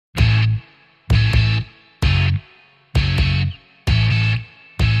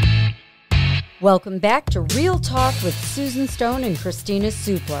Welcome back to Real Talk with Susan Stone and Kristina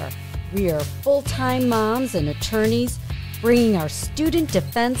Supler. We are full-time moms and attorneys bringing our student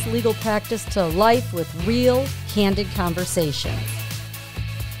defense legal practice to life with real, candid conversations.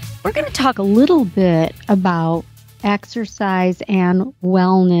 We're going to talk a little bit about exercise and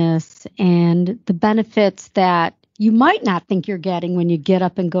wellness and the benefits that you might not think you're getting when you get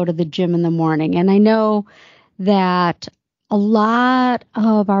up and go to the gym in the morning. And I know that a lot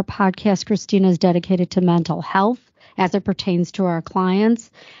of our podcast, Kristina, is dedicated to mental health as it pertains to our clients.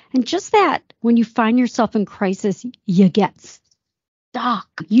 And just that when you find yourself in crisis, you get stuck.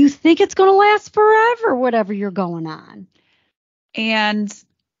 You think it's going to last forever, whatever you're going on. And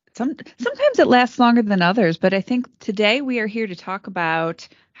sometimes it lasts longer than others. But I think today we are here to talk about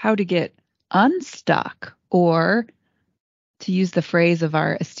how to get unstuck, or to use the phrase of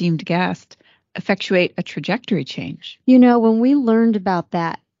our esteemed guest, effectuate a trajectory change. You know, when we learned about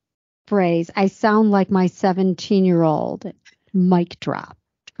that phrase, I sound like my 17-year-old. Mic drop.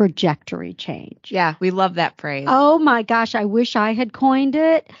 Trajectory change. Yeah, we love that phrase. Oh my gosh, I wish I had coined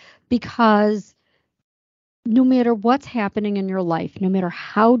it, because no matter what's happening in your life, no matter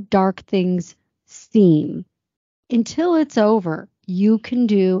how dark things seem, until it's over, you can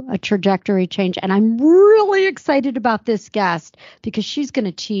do a trajectory change. And I'm really excited about this guest because she's going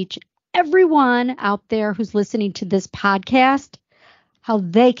to teach everyone out there who's listening to this podcast how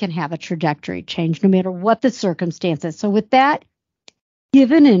they can have a trajectory change no matter what the circumstances. So with that,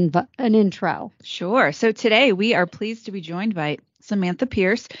 give an intro. Sure. So today we are pleased to be joined by Samantha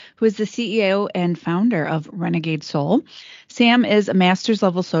Pierce, who is the CEO and founder of Renegade Soul. Sam is a master's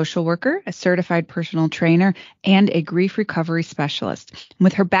level social worker, a certified personal trainer, and a grief recovery specialist.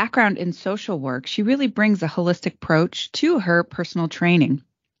 With her background in social work, she really brings a holistic approach to her personal training.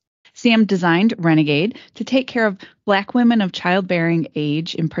 Sam designed Renegade to take care of Black women of childbearing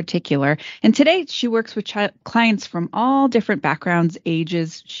age in particular. And today she works with clients from all different backgrounds,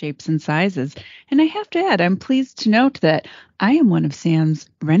 ages, shapes, and sizes. And I have to add, I'm pleased to note that I am one of Sam's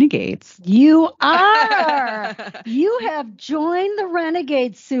renegades. You are. You have joined the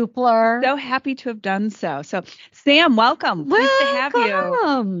Renegade Supler. So happy to have done so. So Sam, welcome. Pleased to have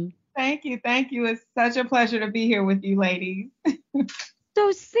you. Thank you. Thank you. It's such a pleasure to be here with you ladies. So,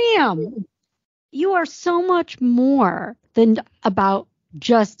 Sam, you are so much more than about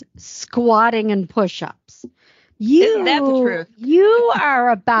just squatting and push-ups. Isn't that the truth? You are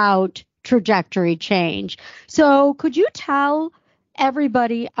about trajectory change. So could you tell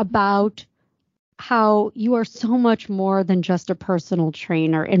everybody about how you are so much more than just a personal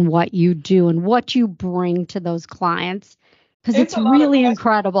trainer in what you do and what you bring to those clients? Because it's really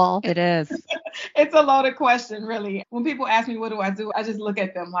incredible. It is. It's a loaded question, really. When people ask me, what do I do? I just look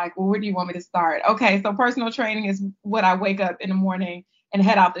at them like, well, where do you want me to start? Okay, so personal training is what I wake up in the morning and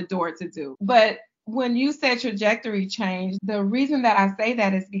head out the door to do. But when you said trajectory change, the reason that I say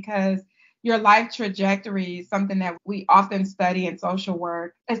that is because your life trajectory is something that we often study in social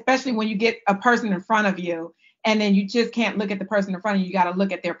work, especially when you get a person in front of you and then you just can't look at the person in front of you. You got to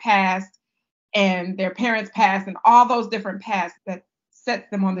look at their past and their parents' past and all those different paths that sets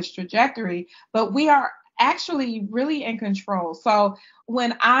them on this trajectory. But we are actually really in control. So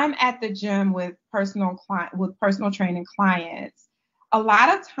when I'm at the gym with personal training clients, a lot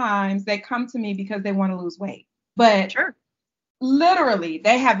of times they come to me because they want to lose weight. But sure, literally,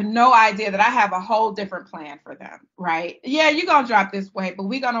 they have no idea that I have a whole different plan for them, right? Yeah, you're going to drop this weight, but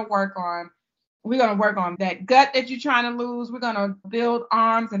we're going to work on that gut that you're trying to lose. We're going to build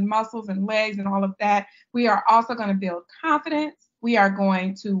arms and muscles and legs and all of that. We are also going to build confidence. We are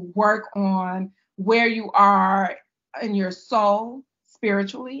going to work on where you are in your soul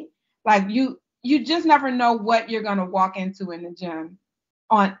spiritually. Like you just never know what you're going to walk into in the gym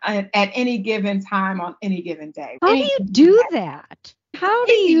at any given time on any given day. How do you do that? How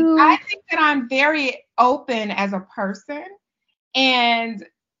do you? I think that I'm very open as a person, and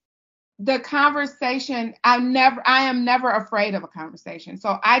the conversation, I am never afraid of a conversation.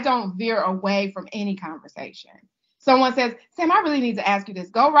 So I don't veer away from any conversation. Someone says, Sam, I really need to ask you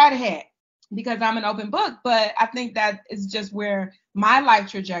this. Go right ahead, because I'm an open book. But I think that is just where my life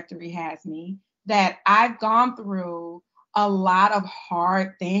trajectory has me, that I've gone through a lot of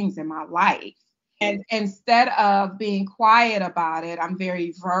hard things in my life. And instead of being quiet about it, I'm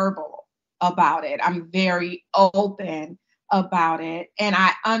very verbal about it. I'm very open about it. And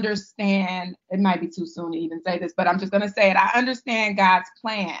I understand, it might be too soon to even say this, but I'm just going to say it. I understand God's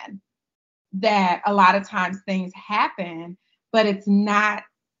plan, that a lot of times things happen, but it's not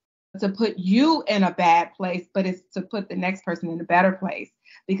to put you in a bad place, but it's to put the next person in a better place,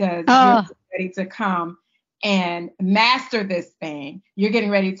 because you're ready to come and master this thing. You're getting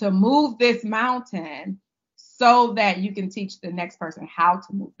ready to move this mountain so that you can teach the next person how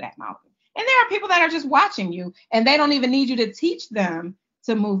to move that mountain. And there are people that are just watching you, and they don't even need you to teach them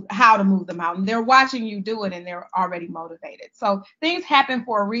how to move the mountain. They're watching you do it, and they're already motivated. So things happen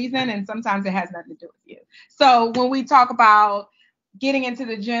for a reason, and sometimes it has nothing to do with you. So when we talk about getting into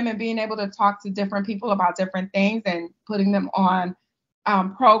the gym and being able to talk to different people about different things and putting them on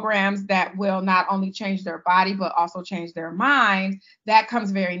programs that will not only change their body, but also change their mind, that comes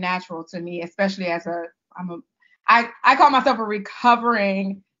very natural to me, especially as I call myself a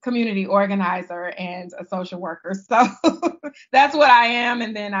recovering community organizer and a social worker. So that's what I am.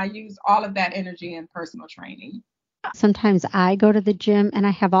 And then I use all of that energy in personal training. Sometimes I go to the gym and I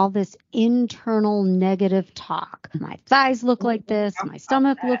have all this internal negative talk. My thighs look like this. My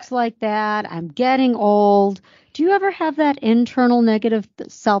stomach looks like that. I'm getting old. Do you ever have that internal negative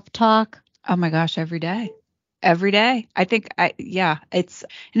self-talk? Oh my gosh, every day. Every day. I think, it's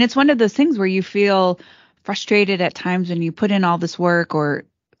one of those things where you feel frustrated at times when you put in all this work, or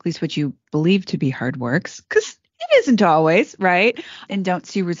at least what you believe to be hard works, because it isn't always, right? And don't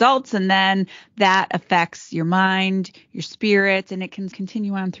see results. And then that affects your mind, your spirit, and it can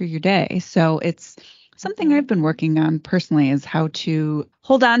continue on through your day. So it's something I've been working on personally, is how to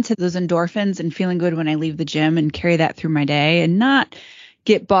hold on to those endorphins and feeling good when I leave the gym and carry that through my day and not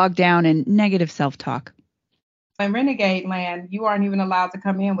get bogged down in negative self-talk. In Renegade land, you aren't even allowed to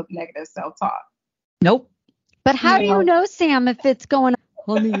come in with negative self-talk. Nope. But how do you know, Sam, if it's going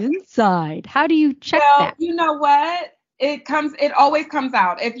on the inside? How do you check that? You know what? It always comes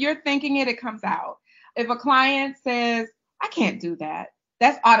out. If you're thinking it comes out. If a client says, I can't do that,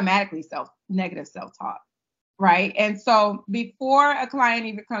 that's automatically negative self-talk, right? And so before a client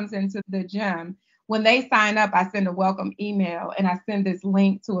even comes into the gym, when they sign up, I send a welcome email, and I send this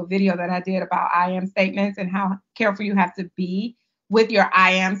link to a video that I did about I am statements and how careful you have to be with your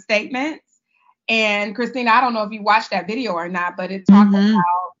I am statements. And Kristina, I don't know if you watched that video or not, but it talked about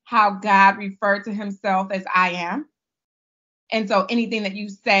how God referred to himself as I am. And so anything that you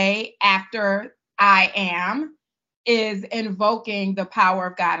say after I am is invoking the power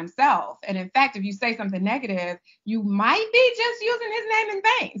of God himself. And in fact, if you say something negative, you might be just using his name in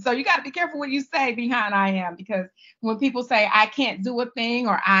vain. So you got to be careful what you say behind I am, because when people say I can't do a thing,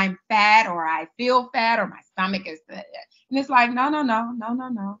 or I'm fat, or I feel fat, or my stomach is fat, and it's like,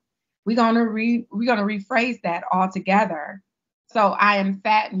 no. We're going to rephrase that altogether. So I am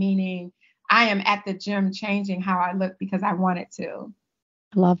fat, meaning I am at the gym changing how I look because I wanted to.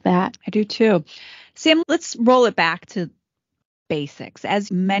 I love that. I do too. Sam, let's roll it back to basics.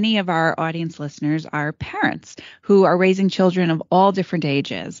 As many of our audience listeners are parents who are raising children of all different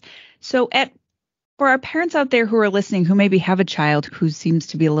ages. So for our parents out there who are listening, who maybe have a child who seems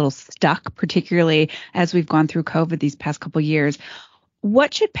to be a little stuck, particularly as we've gone through COVID these past couple of years,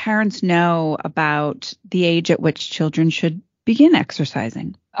 what should parents know about the age at which children should begin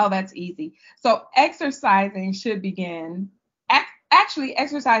exercising? Oh, that's easy. So exercising should begin. Actually,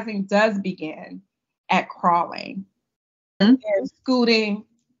 exercising does begin at crawling. They're scooting,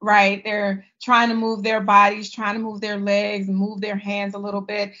 right? They're trying to move their bodies, trying to move their legs, move their hands a little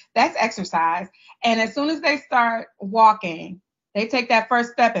bit. That's exercise. And as soon as they start walking, they take that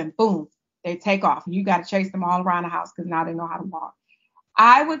first step and boom, they take off. And you got to chase them all around the house because now they know how to walk.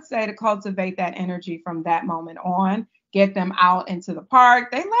 I would say to cultivate that energy from that moment on, get them out into the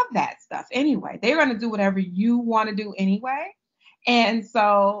park. They love that stuff anyway. They're going to do whatever you want to do anyway. And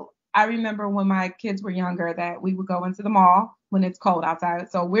so I remember when my kids were younger that we would go into the mall when it's cold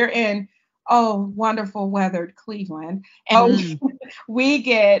outside. So we're in, wonderful weathered Cleveland. And we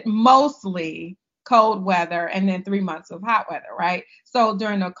get mostly cold weather and then 3 months of hot weather, right? So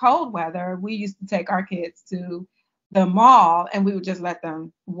during the cold weather, we used to take our kids to the mall and we would just let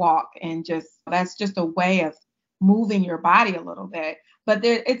them walk, and that's just a way of moving your body a little bit. But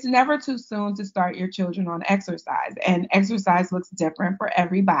it's never too soon to start your children on exercise, and exercise looks different for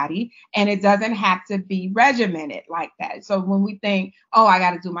everybody, and it doesn't have to be regimented like that. So when we think, I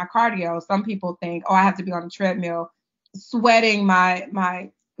got to do my cardio, some people think, I have to be on the treadmill sweating my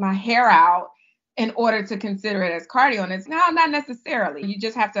hair out in order to consider it as cardio. And it's not necessarily. You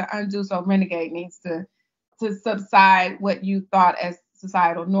just have to undo. So Renegade needs to subside what you thought as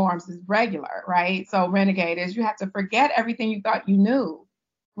societal norms is regular, right? So Renegade is you have to forget everything you thought you knew,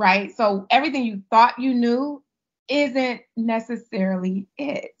 right? So everything you thought you knew isn't necessarily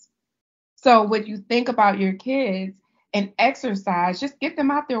it. So when you think about your kids and exercise, just get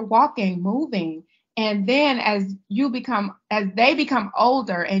them out there walking, moving. And then as they become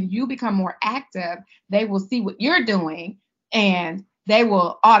older and you become more active, they will see what you're doing and they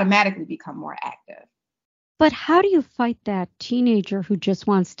will automatically become more active. But how do you fight that teenager who just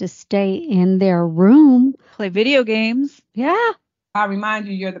wants to stay in their room? Play video games. Yeah. I'll remind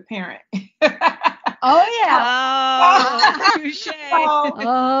you, you're the parent. Oh, yeah. Oh, touche.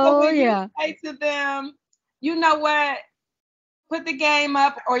 Oh, when yeah. you say to them, you know what, put the game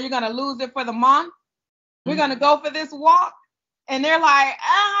up or you're going to lose it for the month. We're going to go for this walk. And they're like,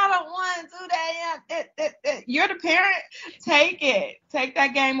 I don't want to do that. You're the parent. Take it. Take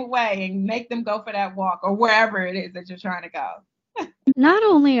that game away and make them go for that walk or wherever it is that you're trying to go. Not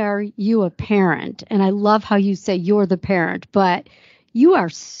only are you a parent, and I love how you say you're the parent, but you are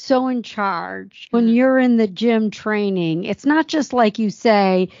so in charge. When you're in the gym training, it's not just like you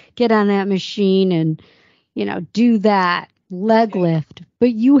say, get on that machine and, do that leg lift,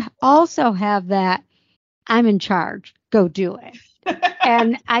 but you also have that, I'm in charge, go do it.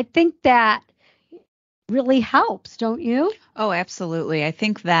 And I think that really helps, don't you? Oh, absolutely. I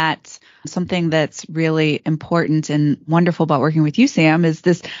think that something that's really important and wonderful about working with you, Sam, is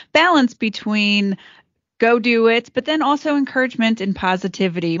this balance between go do it, but then also encouragement and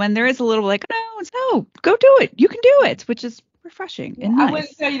positivity. When there is a little like, no, go do it. You can do it, which is refreshing and nice. I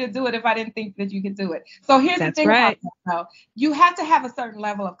wouldn't tell you to do it if I didn't think that you could do it. So here's That's the thing right. about that, though. You have to have a certain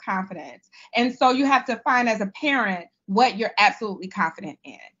level of confidence. And so you have to find as a parent what you're absolutely confident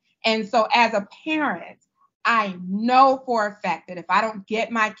in. And so as a parent, I know for a fact that if I don't get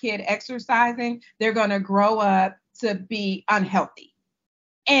my kid exercising, they're going to grow up to be unhealthy.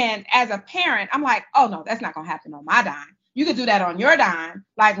 And as a parent, I'm like, oh, no, that's not going to happen on my dime. You could do that on your dime.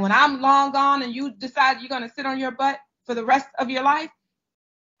 Like when I'm long gone and you decide you're going to sit on your butt for the rest of your life,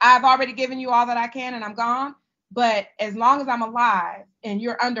 I've already given you all that I can and I'm gone. But as long as I'm alive and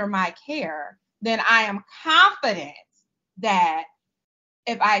you're under my care, then I am confident that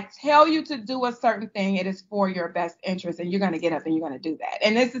if I tell you to do a certain thing, it is for your best interest and you're going to get up and you're going to do that.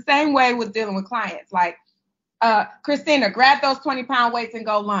 And it's the same way with dealing with clients. Like, Kristina, grab those 20-pound weights and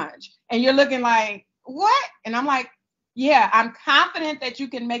go lunge. And you're looking like, what? And I'm like, yeah, I'm confident that you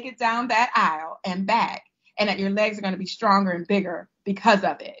can make it down that aisle and back and that your legs are going to be stronger and bigger because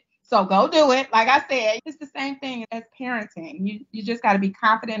of it. So go do it. Like I said, it's the same thing as parenting. You just got to be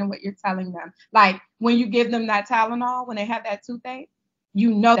confident in what you're telling them. Like when you give them that Tylenol, when they have that toothache,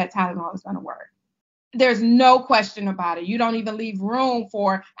 you know that Tylenol is going to work. There's no question about it. You don't even leave room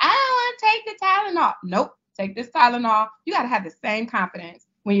for, I don't want to take the Tylenol. Nope. Take this Tylenol. You got to have the same confidence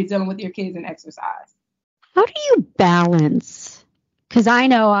when you're dealing with your kids and exercise. How do you balance? Because I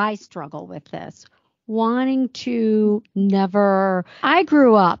know I struggle with this. Wanting to never. I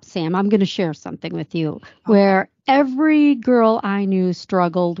grew up, Sam, I'm going to share something with you, where every girl I knew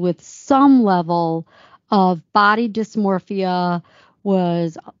struggled with some level of body dysmorphia,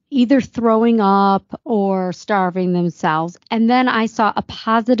 was either throwing up or starving themselves. And then I saw a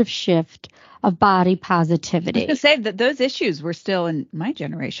positive shift of body positivity. I was going to say that those issues were still in my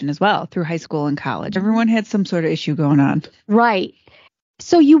generation as well, through high school and college. Everyone had some sort of issue going on. Right.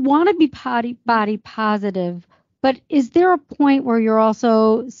 So you want to be body positive, but is there a point where you're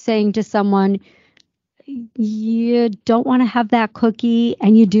also saying to someone, you don't want to have that cookie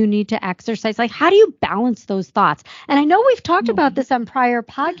and you do need to exercise? Like, how do you balance those thoughts? And I know we've talked about this on prior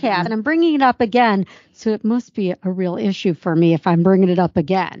podcasts, and I'm bringing it up again. So it must be a real issue for me if I'm bringing it up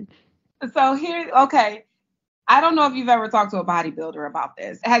again. So okay. I don't know if you've ever talked to a bodybuilder about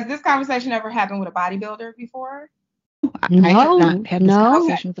this. Has this conversation ever happened with a bodybuilder before? No, I have not had this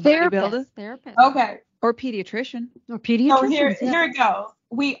conversation with a bodybuilder. Therapist. Okay. Or pediatrician. So here it goes.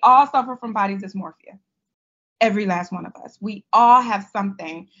 We all suffer from body dysmorphia. Every last one of us. We all have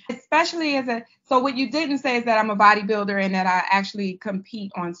something, especially so what you didn't say is that I'm a bodybuilder and that I actually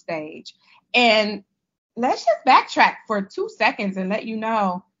compete on stage. And let's just backtrack for 2 seconds and let you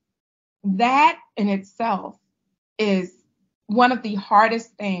know that in itself is one of the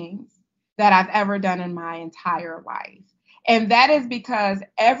hardest things that I've ever done in my entire life. And that is because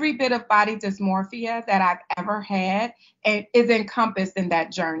every bit of body dysmorphia that I've ever had is encompassed in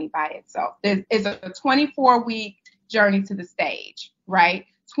that journey by itself. It's a 24-week journey to the stage, right?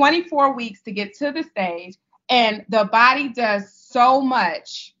 24 weeks to get to the stage. And the body does so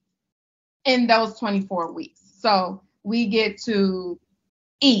much in those 24 weeks. So we get to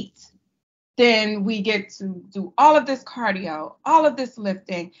eat. Then we get to do all of this cardio, all of this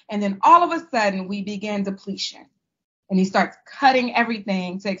lifting. And then all of a sudden we begin depletion. And he starts cutting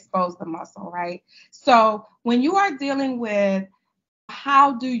everything to expose the muscle, right? So when you are dealing with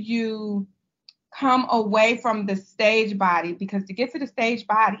how do you come away from the stage body, because to get to the stage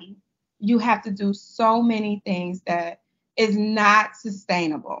body, you have to do so many things that is not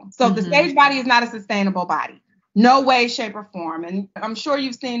sustainable. So the stage body is not a sustainable body. No way, shape, or form. And I'm sure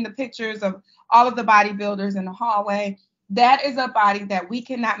you've seen the pictures of all of the bodybuilders in the hallway. That is a body that we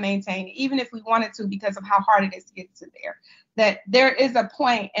cannot maintain, even if we wanted to, because of how hard it is to get to there. That there is a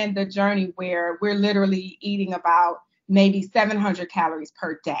point in the journey where we're literally eating about maybe 700 calories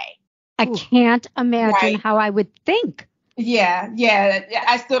per day. I can't imagine how I would think. Yeah.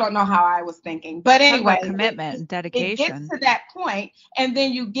 I still don't know how I was thinking. But anyway, commitment and dedication. It gets to that point, and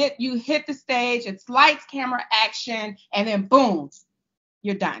then you hit the stage, it's lights, camera, action, and then boom,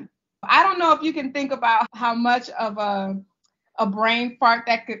 you're done. I don't know if you can think about how much of a brain fart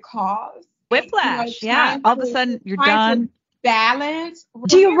that could cause. Whiplash. All of a sudden you're done. Balance.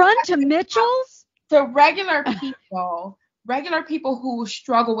 Do you run to Mitchell's? To regular people who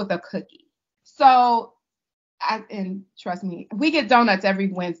struggle with a cookie. So, and trust me, we get donuts every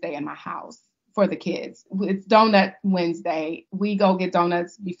Wednesday in my house for the kids. It's Donut Wednesday. We go get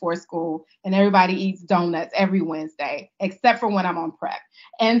donuts before school, and everybody eats donuts every Wednesday, except for when I'm on prep.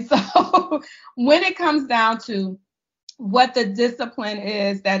 And so when it comes down to what the discipline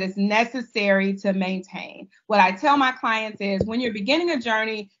is that is necessary to maintain, what I tell my clients is when you're beginning a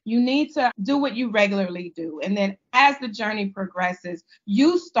journey, you need to do what you regularly do. And then as the journey progresses,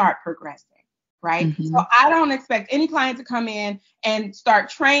 you start progressing. Right. Mm-hmm. So I don't expect any client to come in and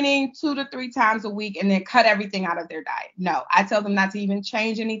start training 2 to 3 times a week and then cut everything out of their diet. No, I tell them not to even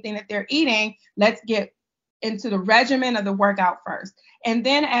change anything that they're eating. Let's get into the regimen of the workout first. And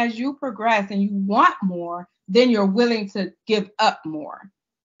then as you progress and you want more, then you're willing to give up more.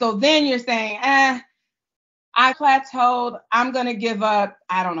 So then you're saying, I plateaued. I'm going to give up,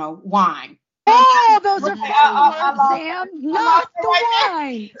 I don't know, wine. Oh, those are fun words, Sam. Not the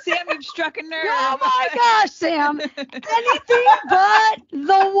wine. Sam, you've struck a nerve. Oh, my gosh, Sam. Anything but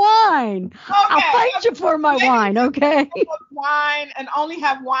the wine. Okay, I'll fight you for my wine, okay? Wine and only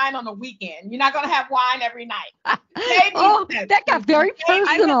have wine on the weekend. You're not going to have wine every night. That got very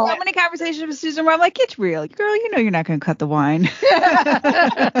personal. I've had so many conversations with Susan where I'm like, it's real. Girl, you know you're not going to cut the wine.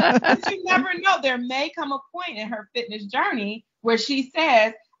 But you never know. There may come a point in her fitness journey where she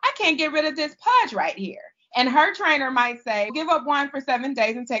says, I can't get rid of this pudge right here. And her trainer might say, give up wine for 7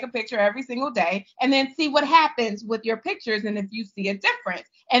 days and take a picture every single day and then see what happens with your pictures and if you see a difference.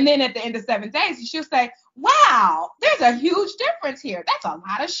 And then at the end of 7 days, she'll say, wow, there's a huge difference here. That's a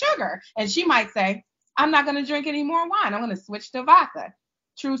lot of sugar. And she might say, I'm not going to drink any more wine. I'm going to switch to vodka.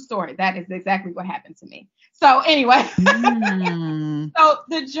 True story. That is exactly what happened to me. So anyway, So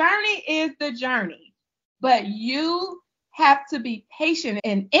the journey is the journey, but you have to be patient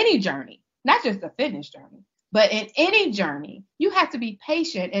in any journey, not just a fitness journey, but in any journey, you have to be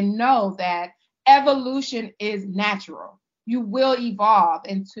patient and know that evolution is natural. You will evolve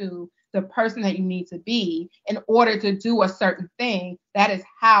into the person that you need to be in order to do a certain thing. That is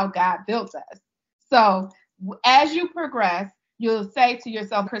how God built us. So as you progress, you'll say to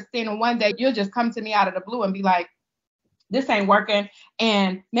yourself, Kristina, one day you'll just come to me out of the blue and be like, this ain't working,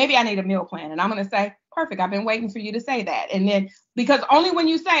 and maybe I need a meal plan. And I'm going to say, perfect. I've been waiting for you to say that. And then, because only when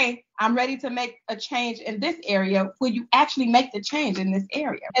you say, I'm ready to make a change in this area, will you actually make the change in this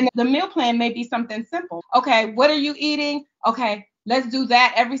area. And the meal plan may be something simple. Okay, what are you eating? Okay, let's do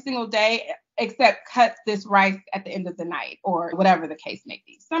that every single day, except cut this rice at the end of the night, or whatever the case may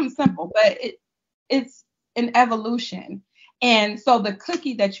be. Something simple, but it's an evolution. And so the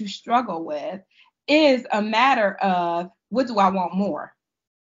cookie that you struggle with is a matter of, what do I want more?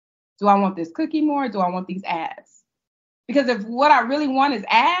 Do I want this cookie more? Or do I want these abs? Because if what I really want is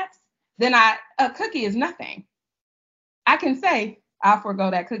abs, then a cookie is nothing. I can say, I'll forego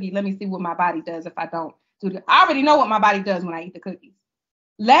that cookie. Let me see what my body does if I don't do it. I already know what my body does when I eat the cookies.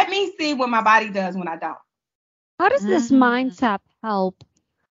 Let me see what my body does when I don't. How does this mindset help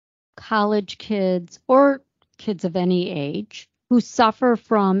college kids or kids of any age who suffer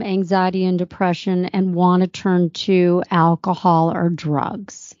from anxiety and depression and want to turn to alcohol or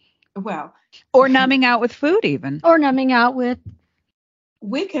drugs? Well, or numbing out with food even. Or numbing out with.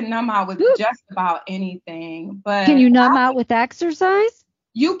 We can numb out with just about anything, but can you numb out with exercise?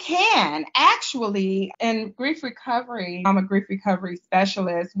 You can. Actually, in grief recovery, I'm a grief recovery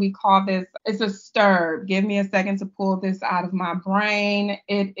specialist. We call this, it's a STIRB. Give me a second to pull this out of my brain.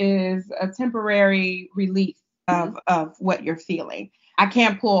 It is a temporary relief of what you're feeling. I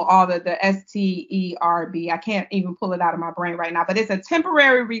can't pull all the STERB. I can't even pull it out of my brain right now, but it's a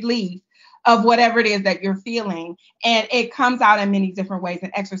temporary relief of whatever it is that you're feeling. And it comes out in many different ways,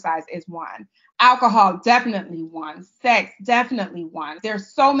 and exercise is one. Alcohol, definitely one. Sex, definitely one.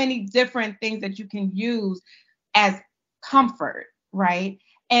 There's so many different things that you can use as comfort, right?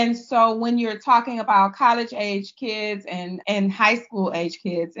 And so when you're talking about college age kids and high school age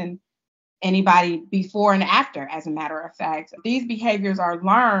kids and anybody before and after, as a matter of fact. These behaviors are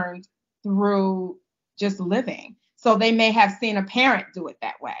learned through just living. So they may have seen a parent do it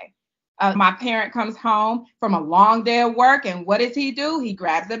that way. My parent comes home from a long day of work, and what does he do? He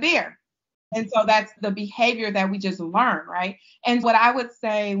grabs a beer. And so that's the behavior that we just learn, right? And what I would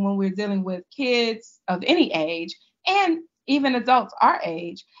say when we're dealing with kids of any age, and even adults our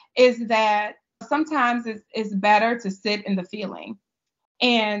age, is that sometimes it's better to sit in the feeling.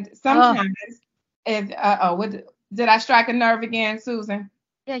 And sometimes, did I strike a nerve again, Susan?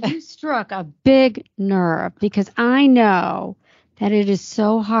 Yeah, you struck a big nerve, because I know that it is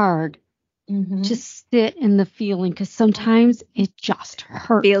so hard to sit in the feeling, because sometimes it just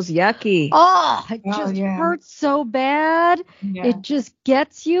hurts. Feels yucky. Oh, it just hurts so bad. Yeah. It just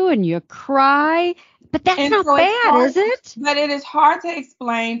gets you and you cry. But that's not so bad, is it? But it is hard to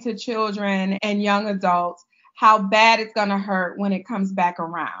explain to children and young adults how bad it's going to hurt when it comes back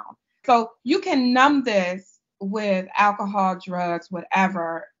around. So you can numb this with alcohol, drugs,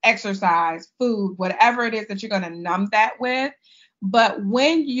 whatever, exercise, food, whatever it is that you're going to numb that with. But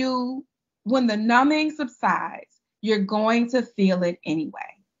when the numbing subsides, you're going to feel it anyway.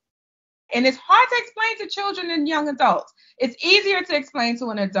 And it's hard to explain to children and young adults. It's easier to explain to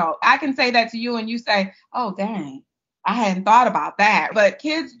an adult. I can say that to you and you say, oh, dang, I hadn't thought about that. But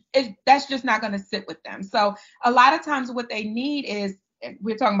kids, that's just not going to sit with them. So a lot of times what they need is,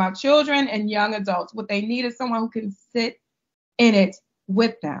 we're talking about children and young adults, what they need is someone who can sit in it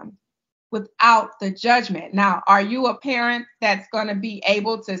with them without the judgment. Now, are you a parent that's going to be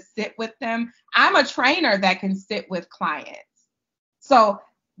able to sit with them? I'm a trainer that can sit with clients. So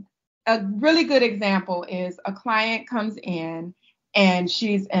a really good example is a client comes in and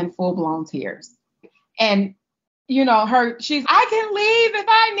she's in full-blown tears. And, you know, I can leave if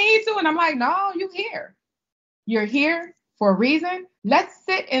I need to. And I'm like, no, you're here. You're here for a reason. Let's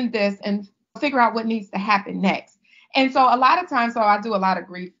sit in this and figure out what needs to happen next. And so a lot of times, I do a lot of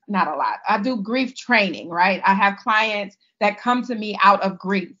grief, not a lot. I do grief training, right? I have clients that come to me out of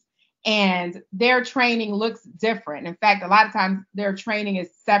grief, and their training looks different. In fact, a lot of times their training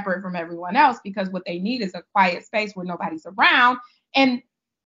is separate from everyone else, because what they need is a quiet space where nobody's around, and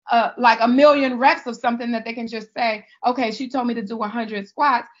like a million reps of something that they can just say, okay, she told me to do 100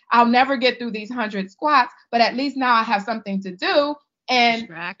 squats. I'll never get through these 100 squats, but at least now I have something to do. And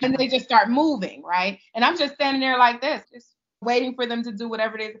they just start moving, right? And I'm just standing there like this, just waiting for them to do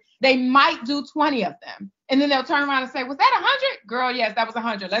whatever it is. They might do 20 of them. And then they'll turn around and say, was that 100? Girl, yes, that was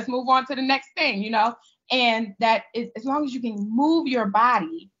 100. Let's move on to the next thing, you know? And that is, as long as you can move your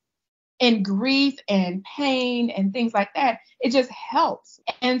body in grief and pain and things like that, it just helps.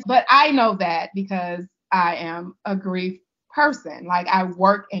 But I know that because I am a grief person. Like, I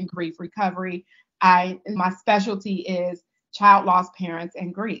work in grief recovery. My specialty is child loss parents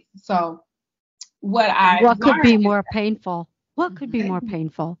and grief. So what could be more painful? What could be more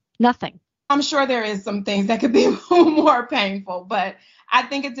painful? Nothing. I'm sure there is some things that could be more painful, but I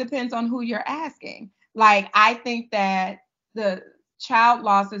think it depends on who you're asking. Like, I think that the child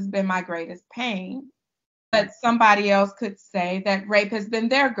loss has been my greatest pain, but somebody else could say that rape has been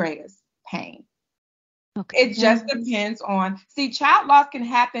their greatest pain. Okay. It just depends on, child loss can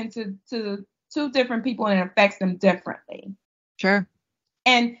happen to two different people and it affects them differently. Sure.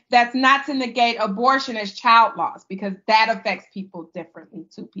 And that's not to negate abortion as child loss, because that affects people differently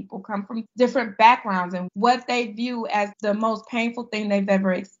too. People come from different backgrounds, and what they view as the most painful thing they've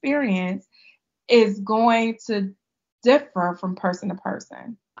ever experienced is going to differ from person to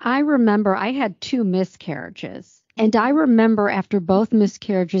person. I remember I had 2 miscarriages, and I remember after both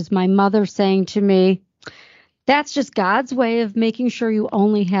miscarriages, my mother saying to me, that's just God's way of making sure you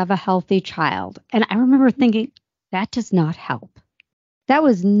only have a healthy child. And I remember thinking, that does not help. That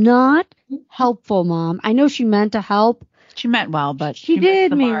was not helpful, Mom. I know she meant to help. She meant well, but she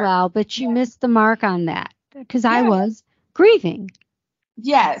did mean well, but she missed the mark on that, because I was grieving.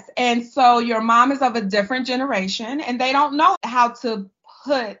 Yes. And so your mom is of a different generation, and they don't know how to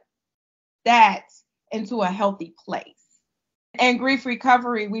put that into a healthy place. And grief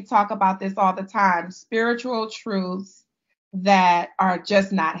recovery, we talk about this all the time, spiritual truths that are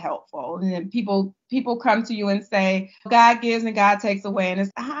just not helpful. And then people come to you and say, God gives and God takes away. And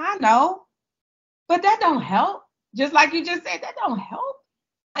it's, I know, but that don't help. Just like you just said, that don't help.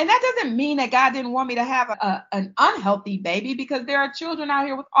 And that doesn't mean that God didn't want me to have an unhealthy baby, because there are children out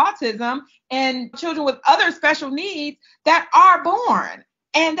here with autism and children with other special needs that are born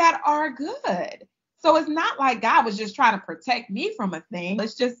and that are good. So it's not like God was just trying to protect me from a thing.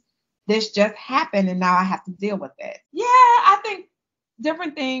 It's just, this just happened and now I have to deal with it. Yeah, I think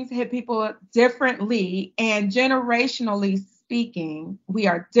different things hit people differently, and generationally speaking, we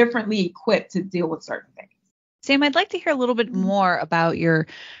are differently equipped to deal with certain things. Sam, I'd like to hear a little bit more about your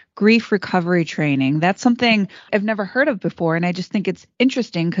grief recovery training. That's something I've never heard of before. And I just think it's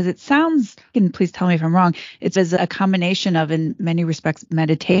interesting because it sounds, and please tell me if I'm wrong, it's as a combination of, in many respects,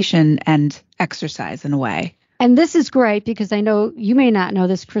 meditation and exercise in a way. And this is great because I know you may not know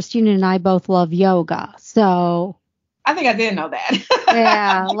this. Kristina and I both love yoga. So I think I did know that.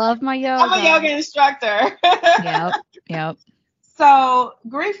 Yeah, love my yoga. I'm a yoga instructor. Yep. So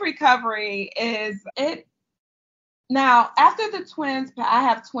grief recovery is it. Now, after the twins, I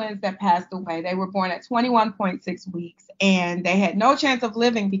have twins that passed away. They were born at 21.6 weeks, and they had no chance of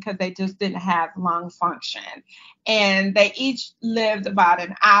living because they just didn't have lung function. And they each lived about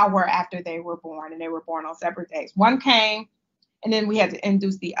an hour after they were born, and they were born on separate days. One came, and then we had to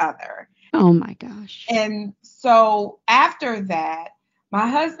induce the other. Oh, my gosh. And so after that, my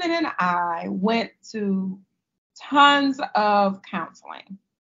husband and I went to tons of counseling.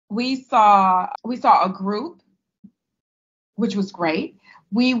 We saw a group, which was great.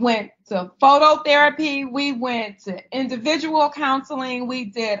 We went to phototherapy. We went to individual counseling. We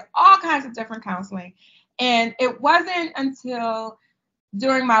did all kinds of different counseling. And it wasn't until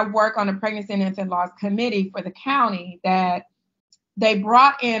during my work on the Pregnancy and Infant Loss Committee for the county that they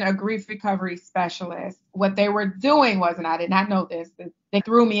brought in a grief recovery specialist. What they were doing was, and I did not know this, they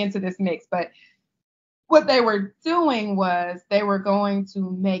threw me into this mix, but what they were doing was they were going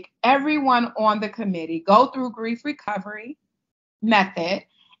to make everyone on the committee go through grief recovery method,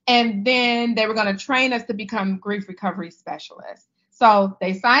 and then they were going to train us to become grief recovery specialists. So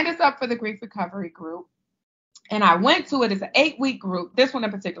they signed us up for the grief recovery group, and I went to it as an 8-week group. This one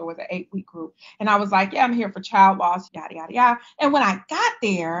in particular was an 8-week group. And I was like, yeah, I'm here for child loss, yada, yada, yada. And when I got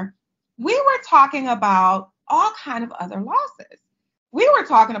there, we were talking about all kinds of other losses. We were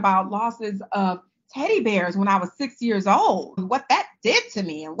talking about losses of teddy bears when I was 6 years old, what that did to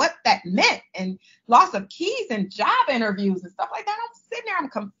me and what that meant, and loss of keys and job interviews and stuff like that. I'm sitting there, I'm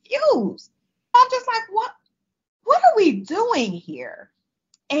confused. I'm just like, what are we doing here?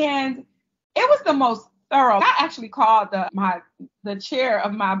 And it was the most thorough. I actually called the chair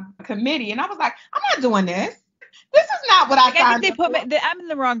of my committee, and I was like, I'm not doing this. This is not what I signed up for. I'm in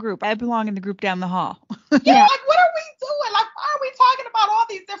the wrong group. I belong in the group down the hall. Yeah, like, what are we doing? Like, why are we talking about all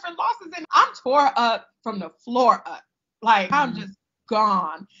these different losses? And I'm tore up from the floor up. Like, I'm just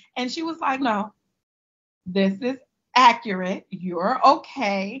gone. And she was like, no, this is accurate. You're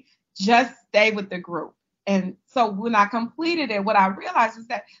okay. Just stay with the group. And so when I completed it, what I realized was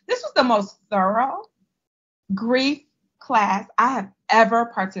that this was the most thorough grief class I have ever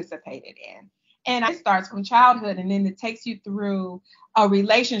participated in. And it starts from childhood, and then it takes you through a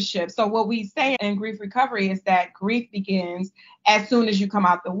relationship. So what we say in grief recovery is that grief begins as soon as you come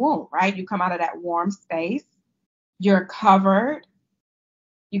out the womb, right? You come out of that warm space. You're covered.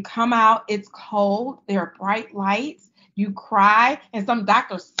 You come out. It's cold. There are bright lights. You cry, and some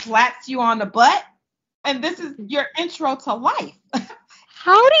doctor slaps you on the butt. And this is your intro to life.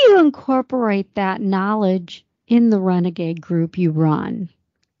 How do you incorporate that knowledge in the Renegade group you run?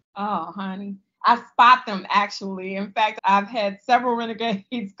 Oh, honey. I spot them, actually. In fact, I've had several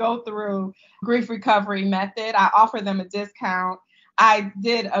Renegades go through grief recovery method. I offer them a discount. I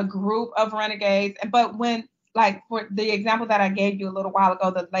did a group of Renegades, but when, like, for the example that I gave you a little while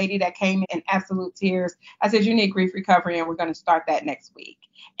ago, the lady that came in absolute tears, I said, you need grief recovery, and we're going to start that next week.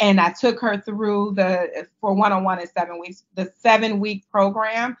 And I took her through for one-on-one in 7 weeks, the 7-week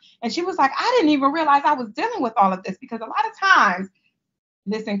program. And she was like, I didn't even realize I was dealing with all of this, because a lot of times,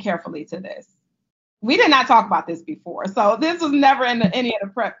 listen carefully to this. We did not talk about this before, so this was never in any of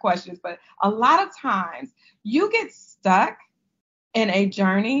the prep questions, but a lot of times you get stuck in a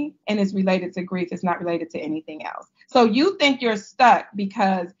journey and it's related to grief. It's not related to anything else. So you think you're stuck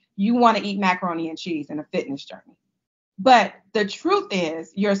because you want to eat macaroni and cheese in a fitness journey. But the truth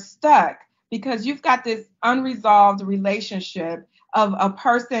is you're stuck because you've got this unresolved relationship of a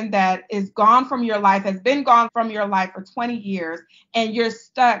person that is gone from your life, has been gone from your life for 20 years, and you're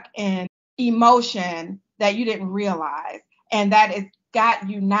stuck in emotion that you didn't realize. And that has got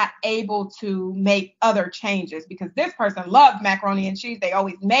you not able to make other changes because this person loved macaroni and cheese. They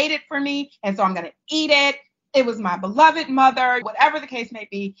always made it for me. And so I'm going to eat it. It was my beloved mother, whatever the case may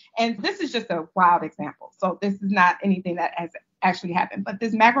be. And this is just a wild example. So this is not anything that has actually happened. But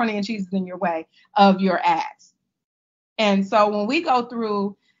this macaroni and cheese is in your way of your ads. And so when we go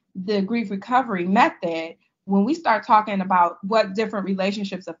through the grief recovery method, when we start talking about what different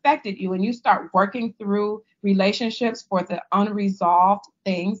relationships affected you, and you start working through relationships for the unresolved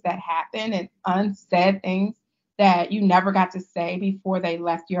things that happen and unsaid things that you never got to say before they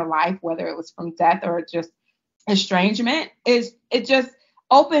left your life, whether it was from death or just estrangement, it just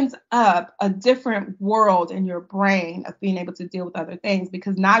opens up a different world in your brain of being able to deal with other things,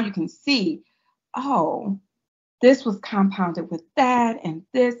 because now you can see, oh, this was compounded with that and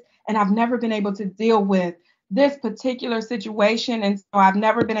this, and I've never been able to deal with this particular situation, and so I've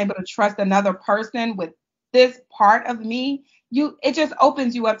never been able to trust another person with this part of me. It just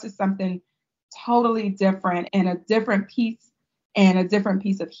opens you up to something totally different, and a different piece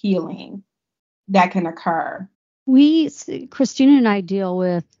of healing that can occur. Kristina and I deal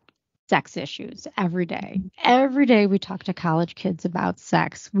with sex issues every day. Every day we talk to college kids about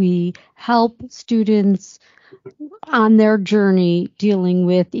sex. We help students on their journey dealing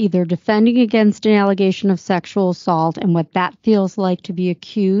with either defending against an allegation of sexual assault and what that feels like to be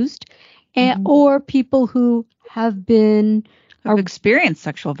accused, or people who have experienced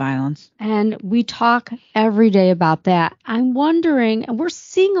sexual violence. And we talk every day about that. I'm wondering, and we're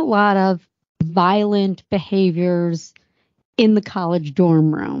seeing a lot of violent behaviors in the college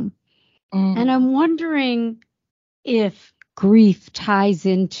dorm room. And I'm wondering if grief ties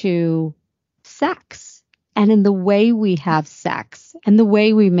into sex and in the way we have sex and the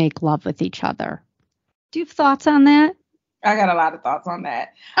way we make love with each other. Do you have thoughts on that? I got a lot of thoughts on that.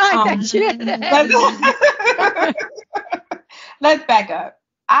 Let's back up.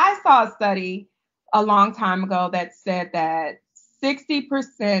 I saw a study a long time ago that said that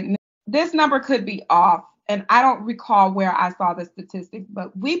 60%, this number could be off, and I don't recall where I saw the statistics,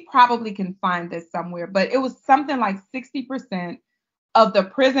 but we probably can find this somewhere. But it was something like 60% of the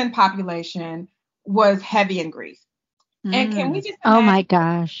prison population was heavy in grief. And can we just imagine, oh my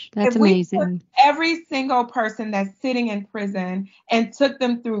gosh, that's amazing. Every single person that's sitting in prison and took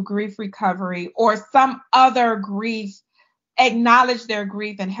them through grief recovery or some other grief, acknowledge their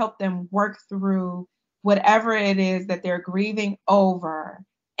grief and help them work through whatever it is that they're grieving over,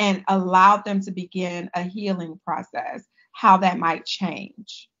 and allowed them to begin a healing process, how that might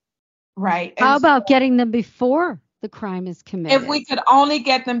change, right? How about getting them before the crime is committed? If we could only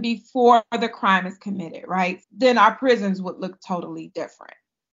get them before the crime is committed, right, then our prisons would look totally different.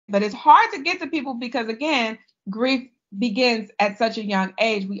 But it's hard to get to people because, again, grief begins at such a young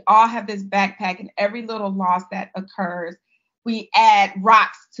age. We all have this backpack, and every little loss that occurs, we add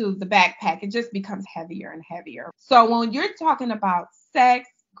rocks to the backpack. It just becomes heavier and heavier. So when you're talking about sex,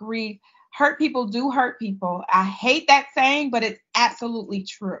 grief, hurt people do hurt people. I hate that saying, but it's absolutely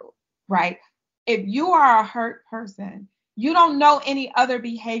true, right? If you are a hurt person, you don't know any other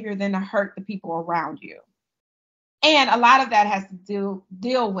behavior than to hurt the people around you. And a lot of that has to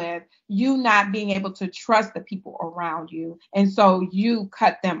deal with you not being able to trust the people around you. And so you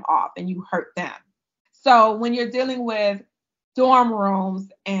cut them off and you hurt them. So when you're dealing with dorm rooms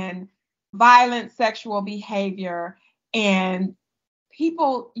and violent sexual behavior and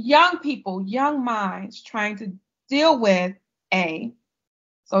young minds trying to deal with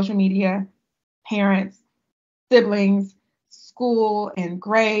social media, parents, siblings, school and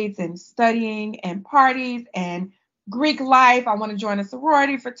grades and studying and parties and Greek life. I want to join a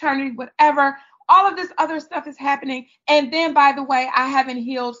sorority, fraternity, whatever. All of this other stuff is happening. And then, by the way, I haven't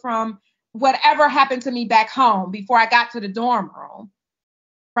healed from whatever happened to me back home before I got to the dorm room,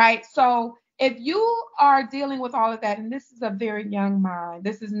 right? So if you are dealing with all of that, and this is a very young mind,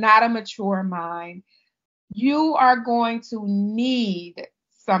 this is not a mature mind, you are going to need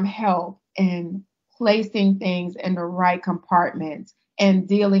some help in placing things in the right compartments and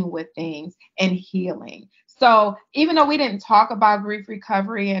dealing with things and healing. So even though we didn't talk about grief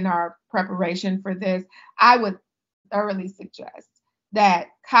recovery in our preparation for this, I would thoroughly suggest that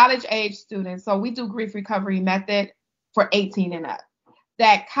college age students, so we do grief recovery method for 18 and up,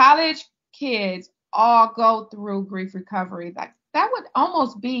 that college kids all go through grief recovery. That would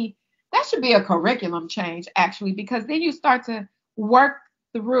almost be, that should be a curriculum change actually, because then you start to work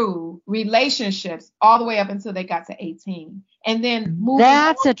through relationships all the way up until they got to 18. And then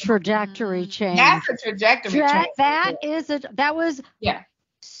that's a trajectory change. That's a trajectory change. That was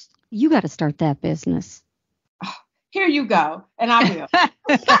you got to start that business. Here you go. And I will.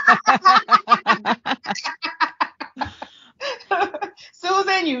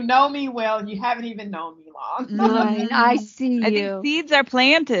 Susan, you know me well, and you haven't even known me long. I see you. I think seeds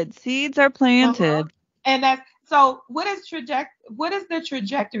are planted. And that's, so what is the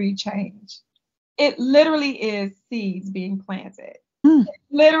trajectory change? It literally is seeds being planted. It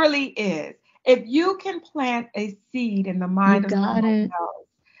literally is. If you can plant a seed in the mind of someone else,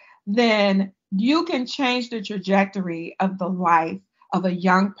 then you can change the trajectory of the life of a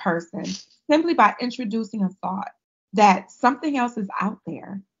young person simply by introducing a thought that something else is out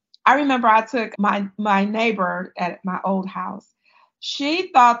there. I remember I took my neighbor at my old house She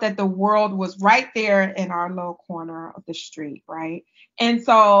thought that the world was right there in our little corner of the street, right? And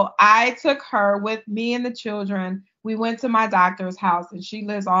so I took her with me and the children. We went to my doctor's house, and she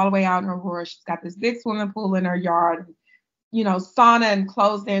lives all the way out in Aurora. She's got this big swimming pool in her yard, you know, sauna and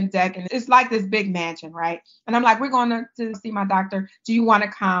closed-in deck. And it's like this big mansion, right? And I'm like, we're going to see my doctor. Do you want to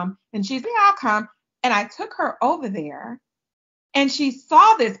come? And she's like, yeah, I'll come. And I took her over there, and she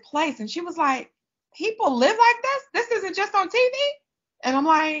saw this place, and she was like, people live like this? This isn't just on TV? And I'm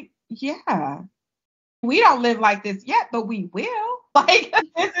like, yeah, we don't live like this yet, but we will. Like,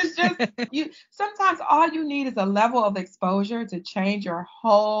 this is just, sometimes all you need is a level of exposure to change your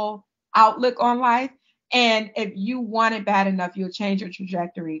whole outlook on life. And if you want it bad enough, you'll change your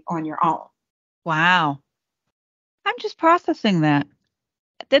trajectory on your own. Wow. I'm just processing that.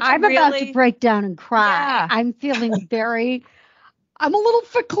 I'm about to break down and cry. Yeah. I'm feeling I'm a little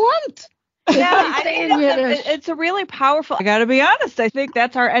verklempt. Yeah, it's a really powerful, I got to be honest, I think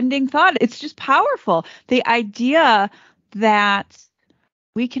that's our ending thought. It's just powerful. The idea that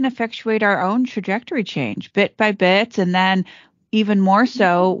we can effectuate our own trajectory change bit by bit, and then even more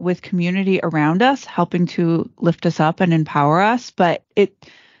so with community around us helping to lift us up and empower us. But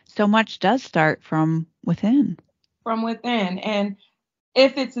so much does start from within. From within. And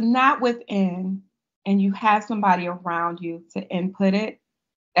if it's not within and you have somebody around you to input it,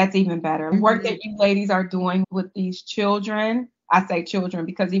 that's even better. Mm-hmm. Work that you ladies are doing with these children. I say children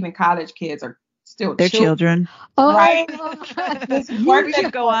because even college kids are still children. Oh, right? We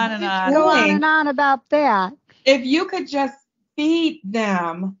should go on and on. Go on and on about that. If you could just feed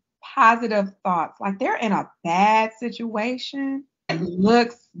them positive thoughts, like they're in a bad situation, it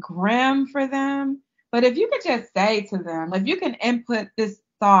looks grim for them. But if you could just say to them, if you can input this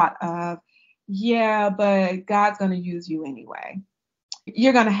thought of, yeah, but God's going to use you anyway.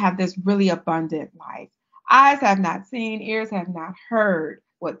 You're going to have this really abundant life. Eyes have not seen, ears have not heard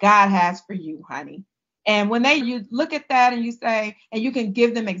what God has for you, honey. And when you look at that and you say, and you can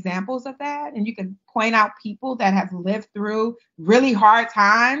give them examples of that, and you can point out people that have lived through really hard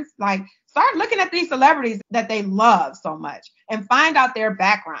times, like start looking at these celebrities that they love so much and find out their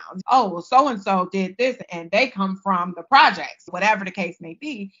backgrounds. Oh, well, so-and-so did this and they come from the projects, whatever the case may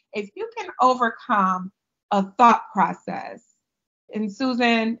be. If you can overcome a thought process. And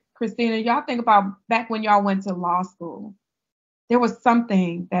Susan, Kristina, y'all think about back when y'all went to law school, there was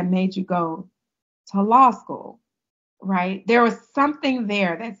something that made you go to law school, right? There was something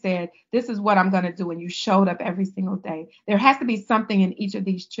there that said, this is what I'm going to do. And you showed up every single day. There has to be something in each of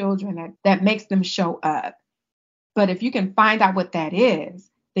these children that makes them show up. But if you can find out what that is,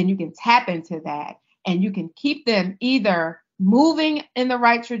 then you can tap into that and you can keep them either moving in the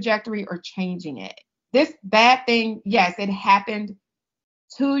right trajectory or changing it. This bad thing, yes, it happened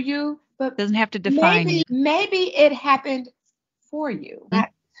to you, but it doesn't have to define you. Maybe it happened for you,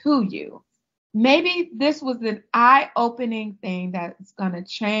 not to you. Maybe this was an eye-opening thing that's going to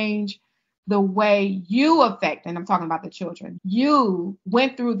change the way you affect, and I'm talking about the children. You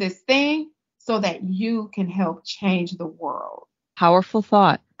went through this thing so that you can help change the world. Powerful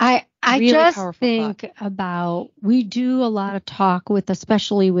thought. I really just think about, we do a lot of talk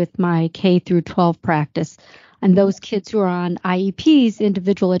especially with my K through 12 practice and those kids who are on IEPs,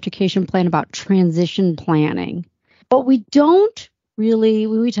 individual education plan, about transition planning. But we don't really,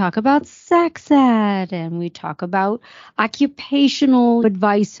 we talk about sex ed and we talk about occupational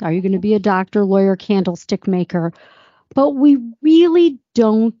advice. Are you going to be a doctor, lawyer, candlestick maker? But we really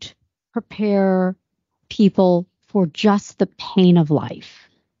don't prepare people for just the pain of life.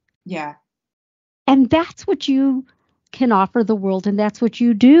 Yeah. And that's what you can offer the world, and that's what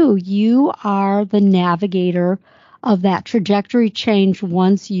you do. You are the navigator of that trajectory change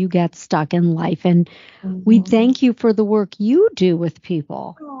once you get stuck in life. And we thank you for the work you do with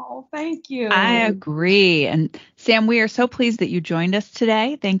people. Oh, thank you. I agree. And Sam, we are so pleased that you joined us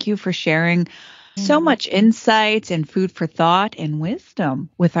today. Thank you for sharing so much insight and food for thought and wisdom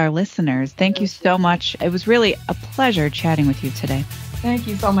with our listeners. Thank you so much. It was really a pleasure chatting with you today. Thank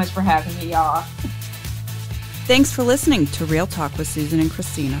you so much for having me, y'all. Thanks for listening to Real Talk with Susan and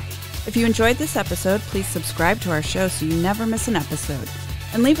Kristina. If you enjoyed this episode, please subscribe to our show so you never miss an episode.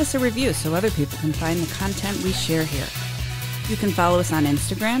 And leave us a review so other people can find the content we share here. You can follow us on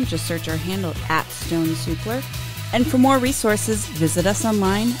Instagram. Just search our handle @StoneSupler. And for more resources, visit us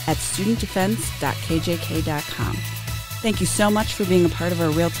online at studentdefense.kjk.com. Thank you so much for being a part of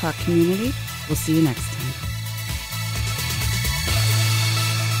our Real Talk community. We'll see you next time.